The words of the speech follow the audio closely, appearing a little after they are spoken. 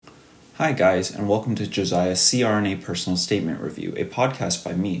Hi guys, and welcome to Josiah's CRNA Personal Statement Review, a podcast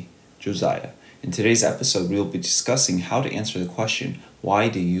by me, Josiah. In today's episode, we will be discussing how to answer the question, why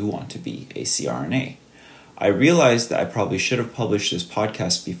do you want to be a CRNA? I realized that I probably should have published this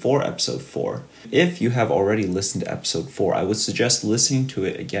podcast before episode 4. If you have already listened to episode 4, I would suggest listening to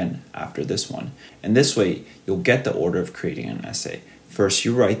it again after this one. And this way, you'll get the order of creating an essay. First,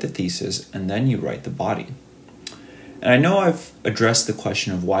 you write the thesis, and then you write the body. And I know I've addressed the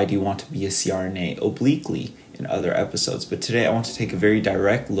question of why do you want to be a CRNA obliquely in other episodes, but today I want to take a very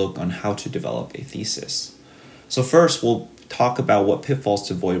direct look on how to develop a thesis. So first, we'll talk about what pitfalls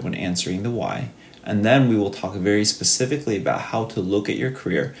to avoid when answering the why, and then we will talk very specifically about how to look at your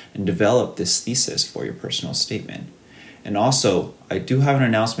career and develop this thesis for your personal statement. And also, I do have an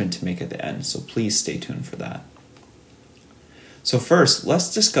announcement to make at the end, so please stay tuned for that. So first,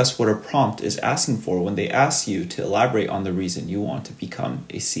 let's discuss what a prompt is asking for when they ask you to elaborate on the reason you want to become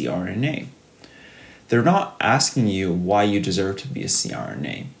a CRNA. They're not asking you why you deserve to be a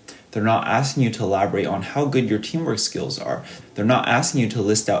CRNA. They're not asking you to elaborate on how good your teamwork skills are. They're not asking you to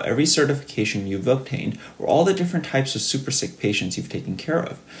list out every certification you've obtained or all the different types of super sick patients you've taken care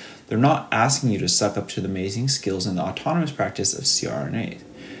of. They're not asking you to suck up to the amazing skills in the autonomous practice of CRNAs.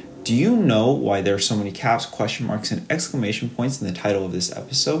 Do you know why there are so many caps, question marks, and exclamation points in the title of this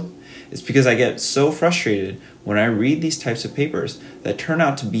episode? It's because I get so frustrated when I read these types of papers that turn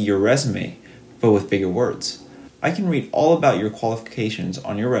out to be your resume, but with bigger words. I can read all about your qualifications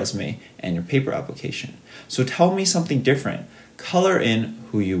on your resume and your paper application. So tell me something different. Color in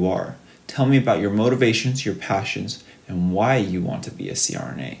who you are. Tell me about your motivations, your passions, and why you want to be a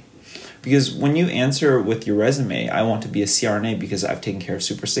CRNA. Because when you answer with your resume, I want to be a CRNA because I've taken care of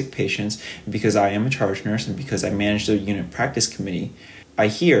super sick patients, and because I am a charge nurse, and because I manage the unit practice committee, I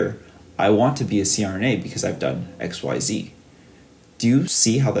hear I want to be a CRNA because I've done XYZ. Do you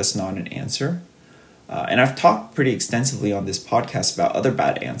see how that's not an answer? And I've talked pretty extensively on this podcast about other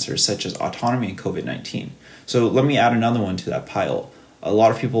bad answers, such as autonomy and COVID-19. So let me add another one to that pile. A lot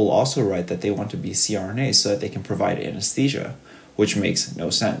of people will also write that they want to be CRNA so that they can provide anesthesia, which makes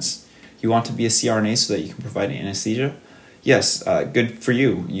no sense. You want to be a CRNA so that you can provide anesthesia? Yes, good for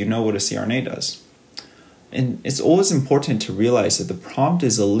you. You know what a CRNA does. And it's always important to realize that the prompt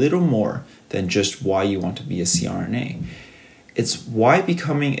is a little more than just why you want to be a CRNA. It's why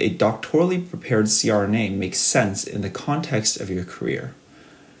becoming a doctorally prepared CRNA makes sense in the context of your career.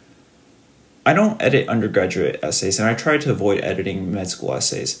 I don't edit undergraduate essays, and I try to avoid editing med school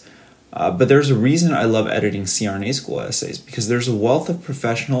essays. But there's a reason I love editing CRNA school essays, because there's a wealth of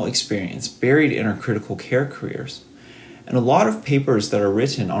professional experience buried in our critical care careers. And a lot of papers that are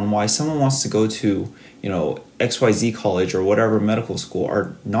written on why someone wants to go to, XYZ college or whatever medical school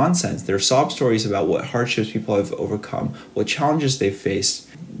are nonsense. They're sob stories about what hardships people have overcome, what challenges they've faced.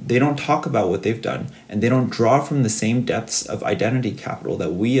 They don't talk about what they've done, and they don't draw from the same depths of identity capital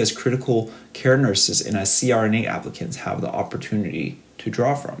that we as critical care nurses and as CRNA applicants have the opportunity to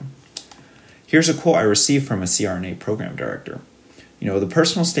draw from. Here's a quote I received from a CRNA program director. The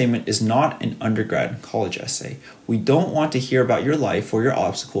personal statement is not an undergrad college essay. We don't want to hear about your life or your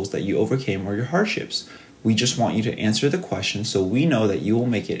obstacles that you overcame or your hardships. We just want you to answer the question so we know that you will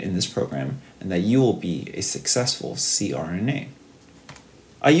make it in this program and that you will be a successful CRNA.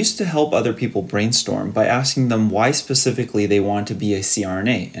 I used to help other people brainstorm by asking them why specifically they want to be a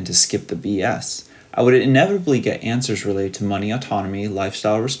CRNA and to skip the BS. I would inevitably get answers related to money, autonomy,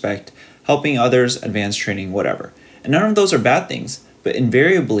 lifestyle, respect, helping others, advanced training, whatever. And none of those are bad things, but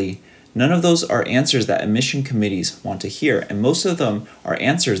invariably, none of those are answers that admission committees want to hear, and most of them are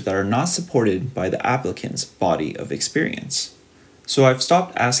answers that are not supported by the applicant's body of experience. So I've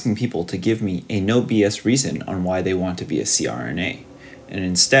stopped asking people to give me a no BS reason on why they want to be a CRNA. And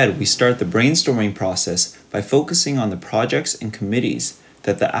instead, we start the brainstorming process by focusing on the projects and committees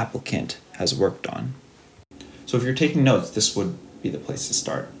that the applicant has worked on. So if you're taking notes, this would be the place to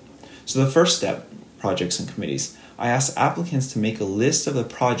start. So the first step, projects and committees, I ask applicants to make a list of the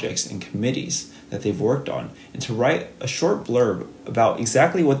projects and committees that they've worked on and to write a short blurb about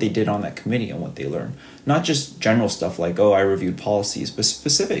exactly what they did on that committee and what they learned. Not just general stuff like, I reviewed policies, but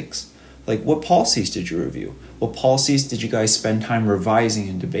specifics. Like, what policies did you review? What policies did you guys spend time revising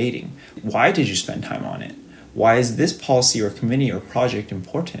and debating? Why did you spend time on it? Why is this policy or committee or project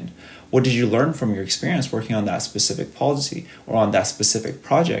important? What did you learn from your experience working on that specific policy or on that specific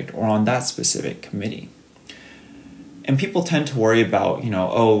project or on that specific committee? And people tend to worry about,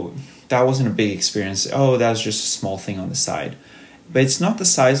 that wasn't a big experience. That was just a small thing on the side. But it's not the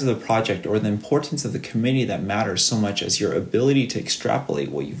size of the project or the importance of the committee that matters so much as your ability to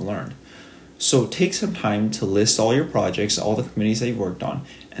extrapolate what you've learned. So take some time to list all your projects, all the committees that you've worked on,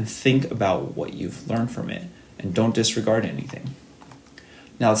 and think about what you've learned from it, and don't disregard anything.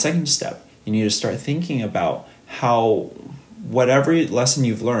 Now, the second step, you need to start thinking about how whatever lesson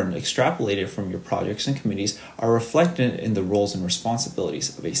you've learned, extrapolated from your projects and committees, are reflected in the roles and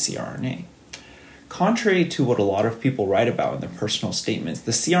responsibilities of a CRNA. Contrary to what a lot of people write about in their personal statements,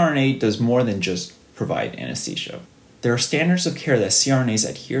 the CRNA does more than just provide anesthesia. There are standards of care that CRNAs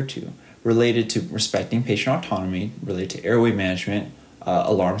adhere to related to respecting patient autonomy, related to airway management,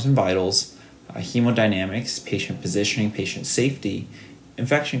 alarms and vitals, hemodynamics, patient positioning, patient safety,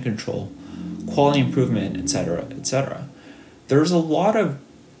 infection control, quality improvement, etc., etc. There's a lot of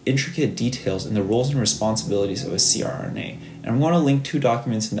intricate details in the roles and responsibilities of a CRNA, and I'm going to link 2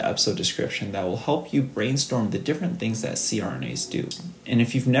 documents in the episode description that will help you brainstorm the different things that CRNAs do. And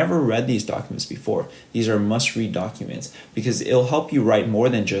if you've never read these documents before, these are must-read documents because it'll help you write more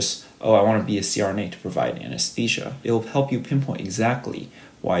than just, oh, I want to be a CRNA to provide anesthesia. It'll help you pinpoint exactly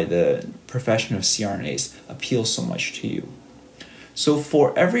why the profession of CRNAs appeals so much to you. So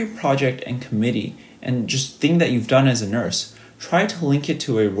for every project and committee and just thing that you've done as a nurse, try to link it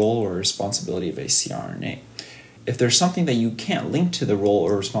to a role or responsibility of a CRNA. If there's something that you can't link to the role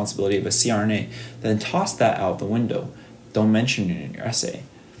or responsibility of a CRNA, then toss that out the window. Don't mention it in your essay.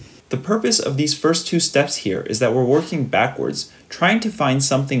 The purpose of these first 2 steps here is that we're working backwards, trying to find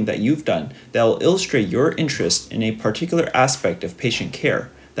something that you've done that will illustrate your interest in a particular aspect of patient care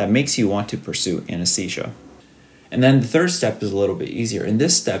that makes you want to pursue anesthesia. And then the third step is a little bit easier. In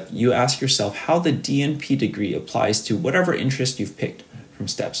this step, you ask yourself how the DNP degree applies to whatever interest you've picked from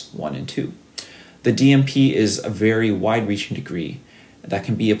steps 1 and 2. The DNP is a very wide-reaching degree that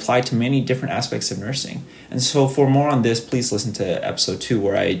can be applied to many different aspects of nursing. And so for more on this, please listen to episode 2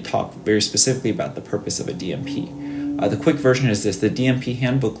 where I talk very specifically about the purpose of a DNP. The quick version is this: the DNP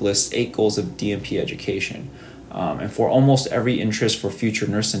handbook lists 8 goals of DNP education. And for almost every interest for future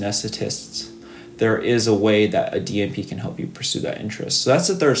nurse anesthetists, there is a way that a DNP can help you pursue that interest. So that's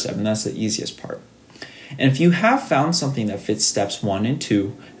the third step, and that's the easiest part. And if you have found something that fits steps 1 and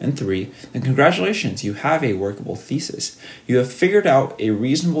 2 and 3, then congratulations, you have a workable thesis. You have figured out a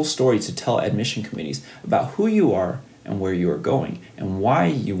reasonable story to tell admission committees about who you are and where you are going and why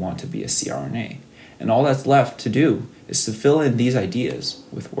you want to be a CRNA. And all that's left to do is to fill in these ideas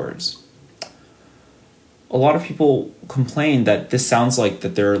with words. A lot of people complain that this sounds like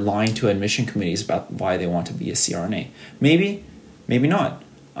that they're lying to admission committees about why they want to be a CRNA. Maybe not.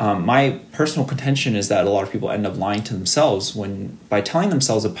 My personal contention is that a lot of people end up lying to themselves by telling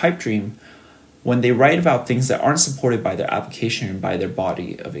themselves a pipe dream when they write about things that aren't supported by their application and by their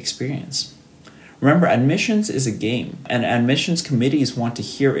body of experience. Remember, admissions is a game, and admissions committees want to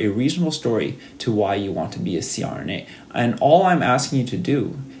hear a reasonable story to why you want to be a CRNA. And all I'm asking you to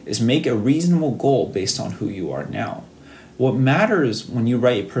do is make a reasonable goal based on who you are now. What matters when you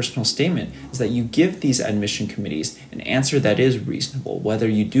write a personal statement is that you give these admission committees an answer that is reasonable, whether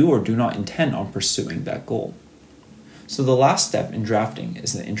you do or do not intend on pursuing that goal. So the last step in drafting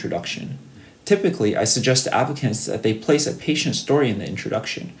is the introduction. Typically, I suggest to applicants that they place a patient story in the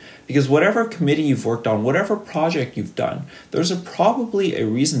introduction, because whatever committee you've worked on, whatever project you've done, there's probably a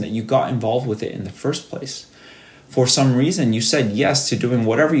reason that you got involved with it in the first place. For some reason, you said yes to doing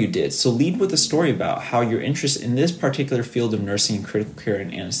whatever you did, so lead with a story about how your interest in this particular field of nursing and critical care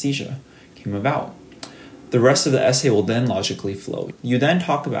and anesthesia came about. The rest of the essay will then logically flow. You then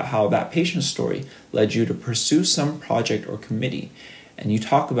talk about how that patient story led you to pursue some project or committee, and you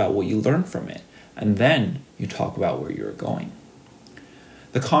talk about what you learned from it, and then you talk about where you're going.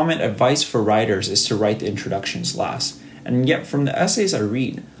 The common advice for writers is to write the introductions last, and yet from the essays I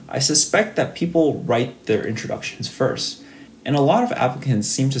read, I suspect that people write their introductions first, and a lot of applicants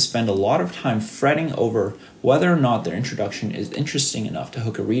seem to spend a lot of time fretting over whether or not their introduction is interesting enough to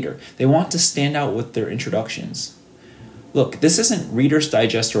hook a reader. They want to stand out with their introductions. Look, this isn't Reader's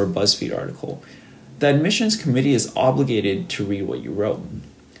Digest or a BuzzFeed article. The admissions committee is obligated to read what you wrote.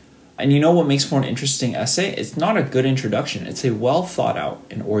 And you know what makes for an interesting essay? It's not a good introduction, it's a well thought out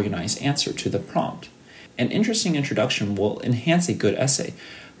and organized answer to the prompt. An interesting introduction will enhance a good essay,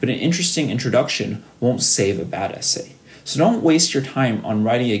 but an interesting introduction won't save a bad essay. So don't waste your time on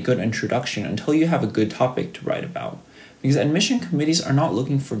writing a good introduction until you have a good topic to write about, because admission committees are not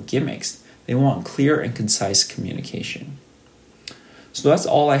looking for gimmicks. They want clear and concise communication. So that's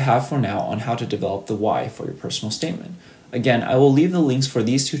all I have for now on how to develop the why for your personal statement. Again, I will leave the links for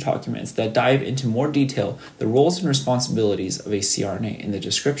these 2 documents that dive into more detail the roles and responsibilities of a CRNA in the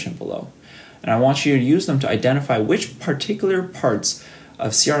description below. And I want you to use them to identify which particular parts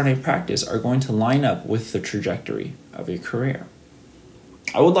of CRNA practice are going to line up with the trajectory of your career.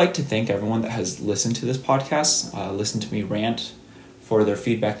 I would like to thank everyone that has listened to this podcast, listened to me rant, for their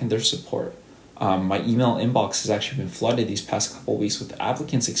feedback and their support. My email inbox has actually been flooded these past couple weeks with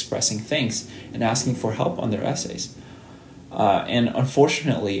applicants expressing thanks and asking for help on their essays. And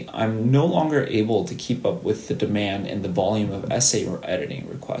unfortunately, I'm no longer able to keep up with the demand and the volume of essay or editing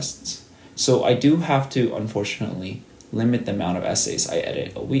requests. So I do have to, unfortunately, limit the amount of essays I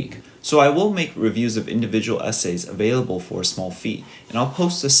edit a week. So I will make reviews of individual essays available for a small fee, and I'll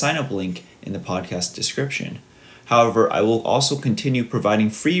post a sign-up link in the podcast description. However, I will also continue providing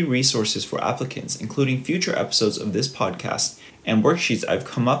free resources for applicants, including future episodes of this podcast and worksheets I've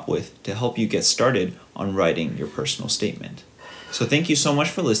come up with to help you get started on writing your personal statement. So thank you so much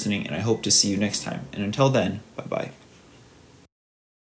for listening, and I hope to see you next time. And until then, bye-bye.